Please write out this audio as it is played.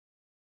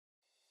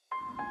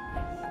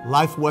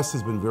Life West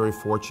has been very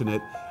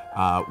fortunate.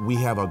 We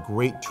have a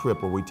great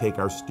trip where we take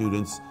our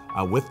students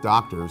with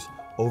doctors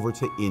over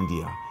to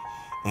India.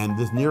 And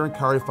this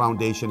Nirankari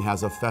Foundation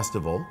has a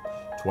festival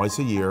twice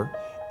a year,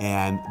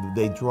 and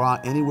they draw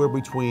anywhere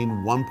between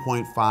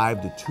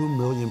 1.5 to 2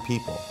 million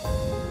people.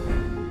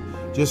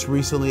 Just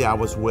recently, I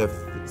was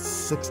with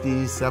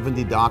 60,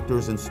 70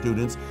 doctors and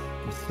students.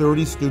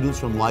 30 students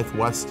from Life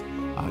West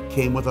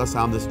came with us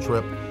on this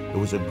trip. It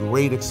was a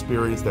great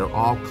experience. They're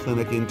all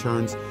clinic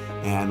interns,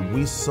 and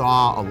we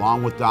saw,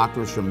 along with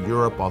doctors from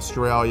Europe,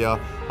 Australia,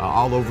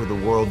 all over the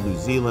world, New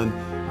Zealand,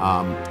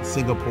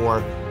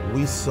 Singapore,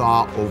 we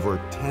saw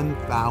over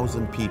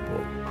 10,000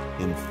 people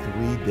in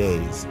 3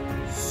 days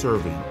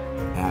serving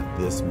at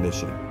this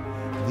mission.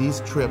 These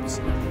trips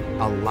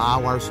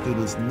allow our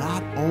students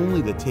not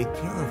only to take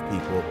care of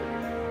people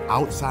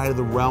outside of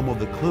the realm of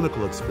the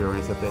clinical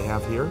experience that they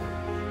have here,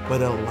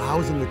 but it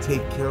allows them to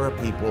take care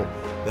of people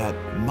that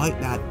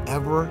might not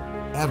ever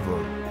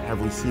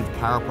have received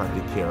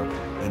chiropractic care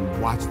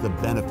and watch the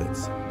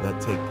benefits that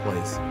take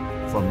place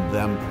from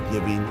them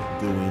giving,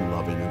 doing,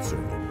 loving, and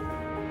serving.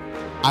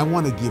 I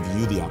want to give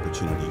you the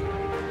opportunity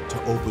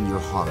to open your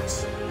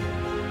hearts,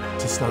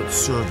 to start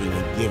serving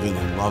and giving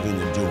and loving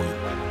and doing.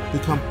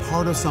 Become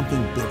part of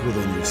something bigger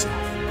than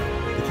yourself.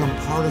 Become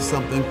part of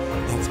something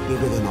that's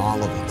bigger than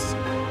all of us.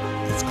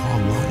 It's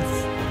called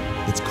life.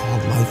 It's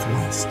called Life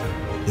West.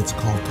 It's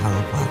called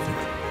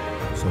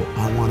chiropractic. So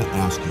I want to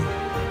ask you,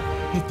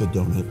 hit the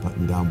donate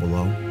button down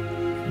below.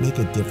 Make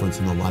a difference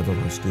in the life of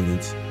our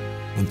students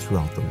and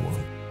throughout the world.